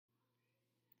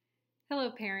Hello,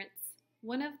 parents.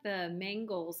 One of the main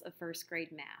goals of first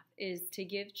grade math is to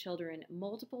give children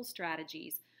multiple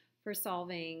strategies for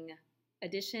solving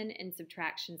addition and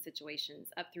subtraction situations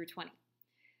up through 20.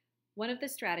 One of the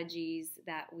strategies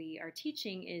that we are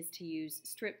teaching is to use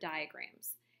strip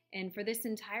diagrams. And for this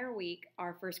entire week,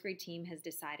 our first grade team has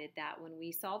decided that when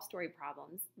we solve story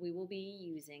problems, we will be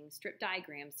using strip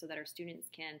diagrams so that our students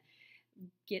can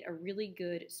get a really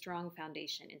good, strong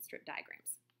foundation in strip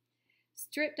diagrams.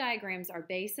 Strip diagrams are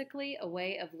basically a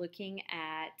way of looking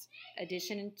at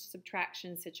addition and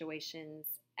subtraction situations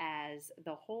as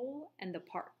the whole and the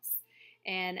parts.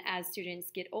 And as students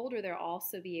get older, they'll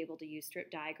also be able to use strip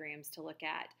diagrams to look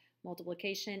at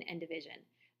multiplication and division.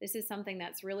 This is something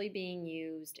that's really being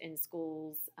used in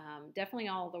schools, definitely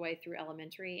all the way through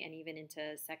elementary and even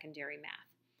into secondary math.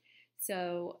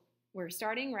 So we're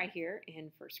starting right here in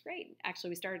first grade. Actually,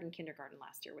 we started in kindergarten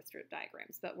last year with strip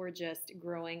diagrams, but we're just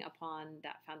growing upon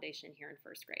that foundation here in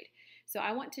first grade. So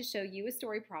I want to show you a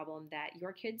story problem that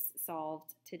your kids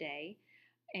solved today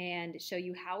and show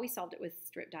you how we solved it with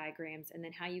strip diagrams and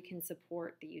then how you can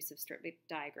support the use of strip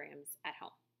diagrams at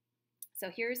home. So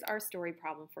here's our story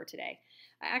problem for today.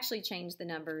 I actually changed the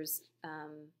numbers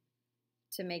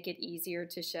to make it easier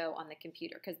to show on the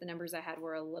computer because the numbers I had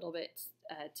were a little bit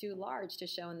too large to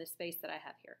show in the space that I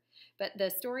have here. But the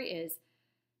story is,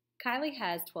 Kylie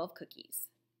has 12 cookies.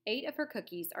 8 of her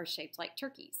cookies are shaped like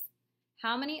turkeys.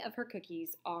 How many of her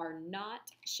cookies are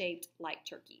not shaped like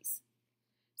turkeys?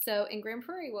 So in Grand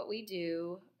Prairie, what we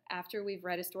do after we've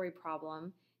read a story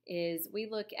problem is we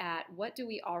look at what do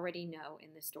we already know in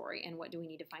the story and what do we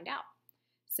need to find out.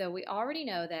 So we already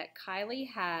know that Kylie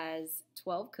has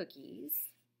 12 cookies.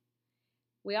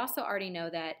 We also already know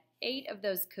that 8 of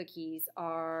those cookies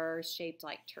are shaped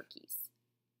like turkeys.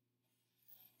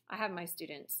 I have my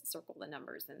students circle the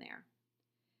numbers in there.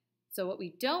 So what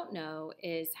we don't know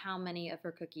is how many of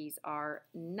her cookies are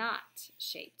not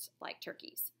shaped like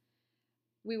turkeys.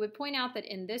 We would point out that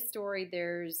in this story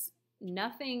there's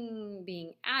nothing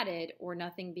being added or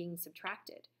nothing being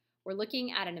subtracted. We're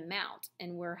looking at an amount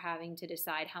and we're having to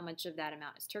decide how much of that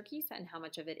amount is turkeys and how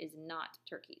much of it is not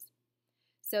turkeys.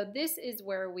 So this is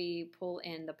where we pull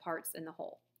in the parts and the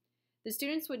whole. The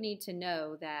students would need to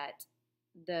know that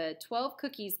the 12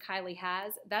 cookies Kylie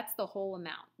has, that's the whole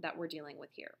amount that we're dealing with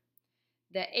here.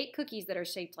 The 8 cookies that are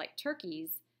shaped like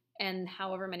turkeys and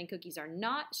however many cookies are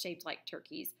not shaped like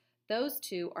turkeys, those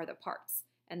two are the parts.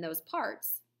 And those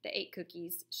parts, the 8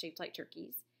 cookies shaped like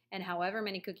turkeys, and however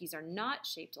many cookies are not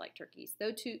shaped like turkeys,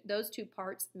 those two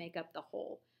parts make up the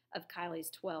whole of Kylie's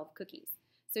 12 cookies.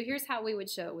 So here's how we would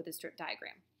show it with a strip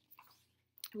diagram.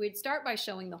 We'd start by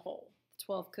showing the whole,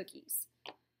 12 cookies.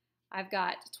 I've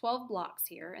got 12 blocks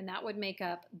here, and that would make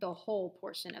up the whole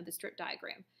portion of the strip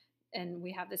diagram. And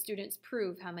we have the students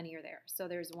prove how many are there. So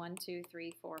there's 1, 2,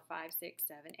 3, 4, 5, 6,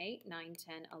 7, 8, 9,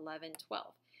 10, 11, 12.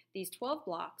 These 12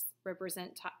 blocks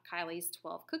represent Kylie's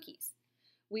 12 cookies.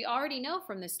 We already know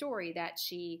from the story that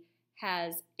she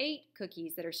has 8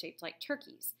 cookies that are shaped like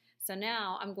turkeys. So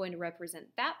now I'm going to represent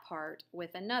that part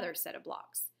with another set of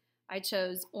blocks. I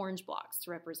chose orange blocks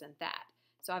to represent that.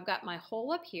 So I've got my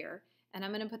whole up here, and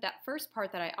I'm going to put that first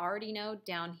part that I already know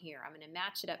down here. I'm going to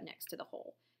match it up next to the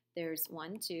whole. There's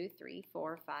 1, 2, 3,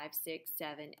 4, 5, 6,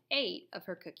 7, 8 of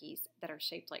her cookies that are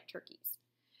shaped like turkeys.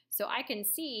 So I can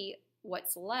see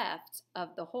what's left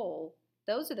of the whole.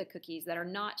 Those are the cookies that are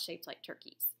not shaped like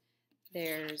turkeys.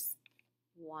 There's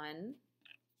 1,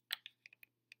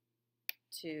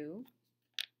 2,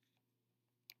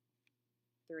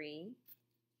 3,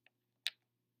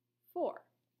 4.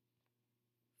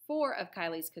 4 of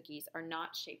Kylie's cookies are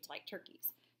not shaped like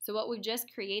turkeys. So what we've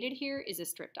just created here is a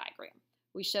strip diagram.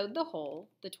 We showed the whole,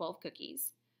 the 12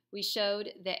 cookies. We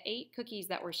showed the 8 cookies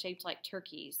that were shaped like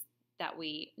turkeys that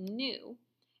we knew.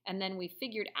 And then we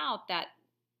figured out that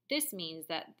this means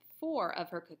that 4 of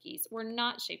her cookies were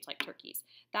not shaped like turkeys.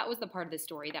 That was the part of the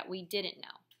story that we didn't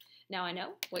know. Now I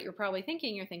know what you're probably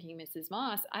thinking. You're thinking, Mrs.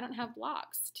 Moss, I don't have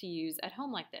blocks to use at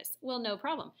home like this. Well, no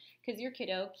problem, because your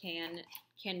kiddo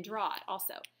can draw it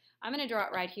also. I'm going to draw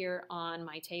it right here on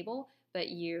my table,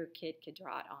 but your kid could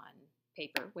draw it on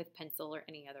paper with pencil or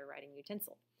any other writing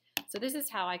utensil. So this is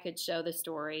how I could show the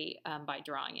story by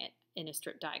drawing it in a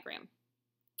strip diagram.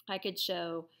 I could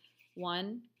show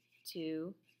 1,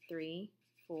 2, 3,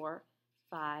 4,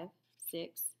 5,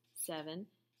 6, 7,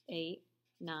 8,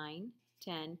 9,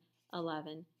 10,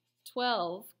 11,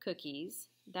 12 cookies.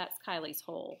 That's Kylie's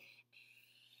whole.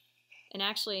 And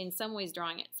actually, in some ways,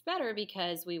 drawing it's better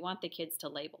because we want the kids to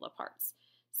label the parts.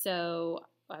 So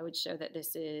I would show that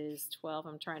this is 12.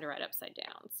 I'm trying to write upside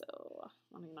down, so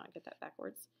let me not get that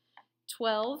backwards.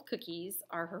 12 cookies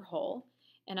are her whole.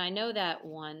 And I know that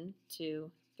 1,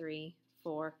 2, 3,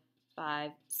 4,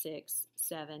 5, 6,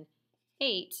 7,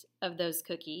 8 of those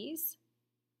cookies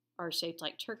are shaped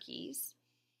like turkeys.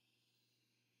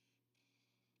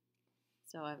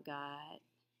 So I've got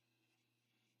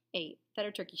 8 that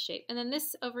are turkey shaped. And then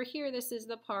this over here, this is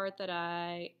the part that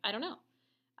I don't know.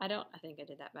 I think I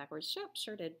did that backwards.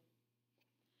 Sure did.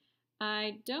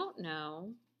 I don't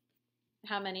know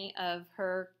how many of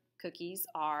her cookies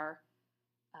are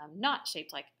not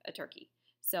shaped like a turkey.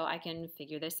 So I can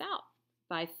figure this out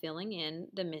by filling in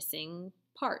the missing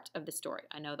part of the story.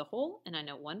 I know the whole and I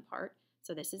know one part,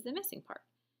 so this is the missing part.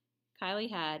 Kylie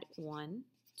had 1,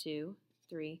 2,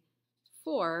 3,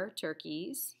 4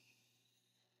 turkeys.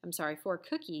 I'm sorry, 4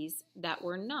 cookies that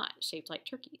were not shaped like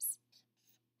turkeys.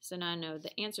 So now I know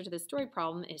the answer to the story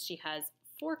problem is she has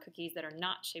 4 cookies that are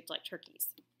not shaped like turkeys.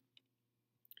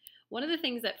 One of the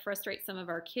things that frustrates some of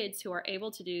our kids who are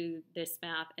able to do this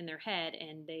math in their head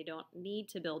and they don't need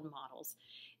to build models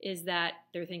is that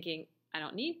they're thinking, I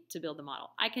don't need to build the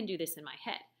model. I can do this in my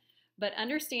head. But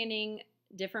understanding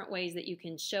different ways that you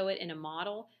can show it in a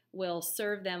model will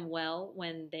serve them well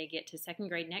when they get to 2nd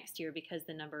grade next year, because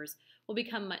the numbers will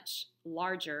become much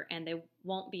larger and they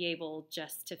won't be able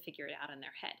just to figure it out in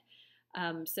their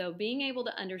head. So being able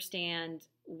to understand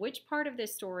which part of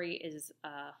this story is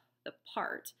the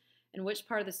part and which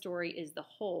part of the story is the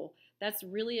whole, that's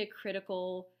really a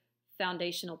critical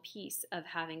foundational piece of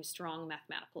having strong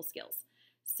mathematical skills.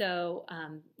 So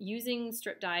using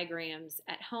strip diagrams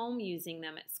at home, using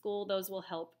them at school, those will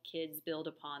help kids build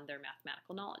upon their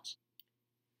mathematical knowledge.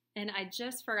 And I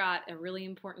just forgot a really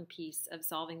important piece of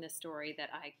solving this story that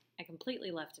I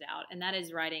completely left it out, and that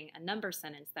is writing a number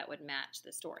sentence that would match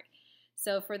the story.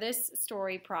 So for this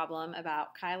story problem about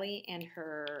Kylie and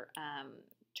her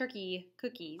turkey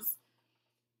cookies,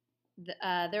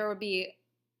 there would be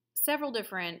several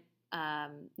different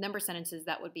number sentences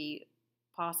that would be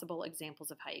possible examples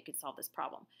of how you could solve this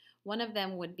problem. One of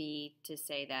them would be to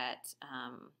say that,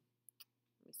 let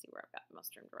me see where I've got the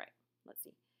most room to write. Let's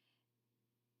see.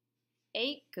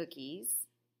 8 cookies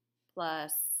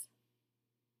plus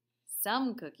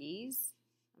some cookies,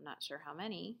 I'm not sure how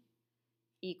many,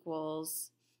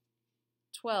 equals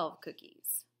 12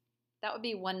 cookies. That would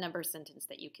be one number sentence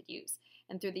that you could use.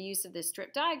 And through the use of this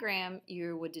strip diagram,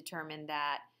 you would determine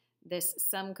that this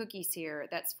some cookies here,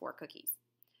 that's 4 cookies.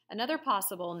 Another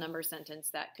possible number sentence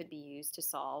that could be used to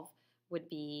solve would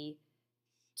be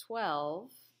 12,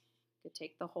 could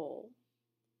take the whole,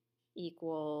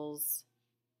 equals,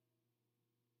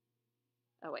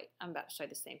 oh wait, I'm about to show you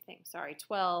the same thing. Sorry,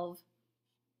 12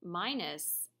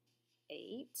 minus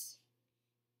 8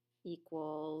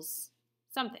 equals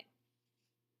something.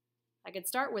 I could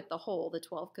start with the whole, the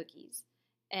 12 cookies,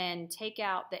 and take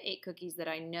out the 8 cookies that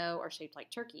I know are shaped like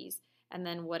turkeys, and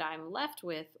then what I'm left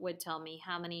with would tell me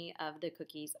how many of the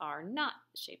cookies are not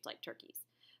shaped like turkeys.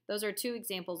 Those are 2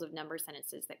 examples of number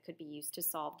sentences that could be used to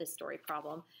solve this story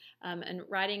problem. And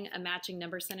writing a matching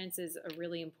number sentence is a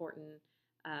really important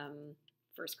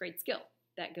 1st grade skill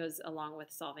that goes along with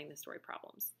solving the story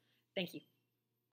problems. Thank you.